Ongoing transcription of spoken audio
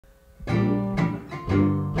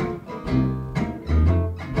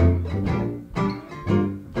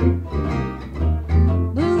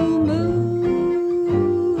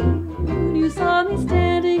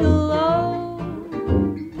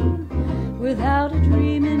without a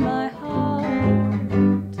dream in my heart,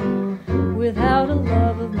 without a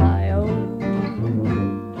love of my own.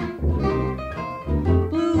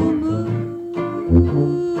 Blue moon,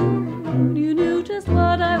 you knew just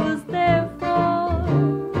what I was there for.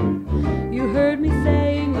 You heard me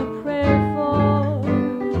saying a prayer for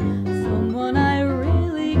someone I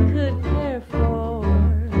really could care for.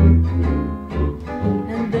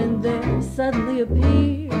 And then there suddenly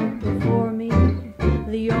appeared before me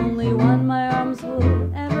the only one my arms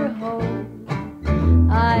will ever hold.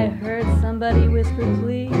 I heard somebody whisper,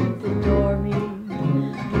 please adore me.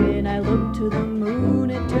 When I looked to the moon,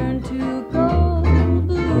 it turned to gold.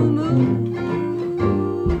 Blue moon,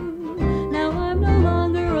 now I'm no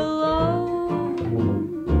longer alone,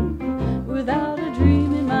 without a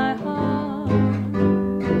dream in my heart,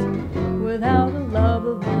 without a love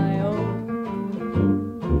of my own.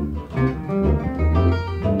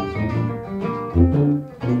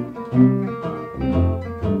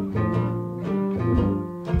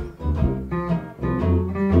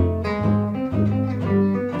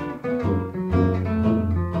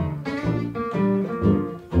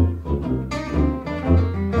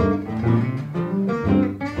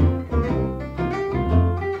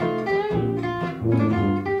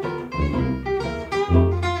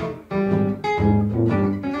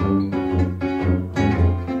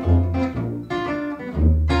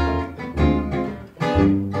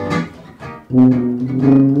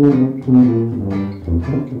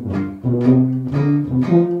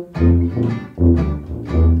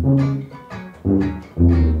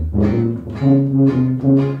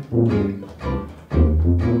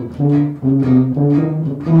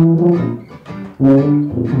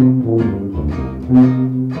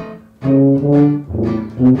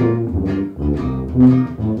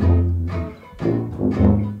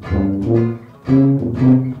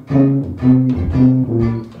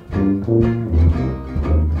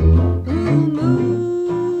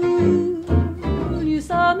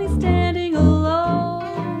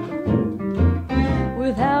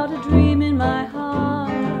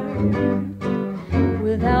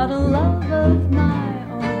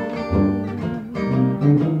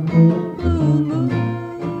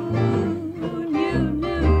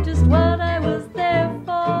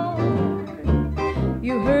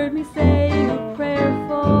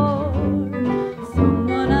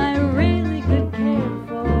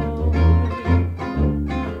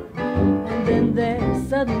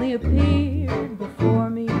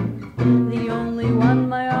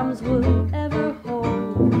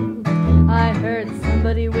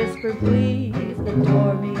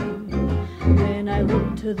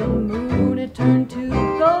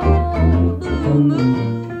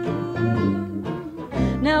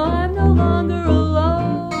 Now I'm no longer alone.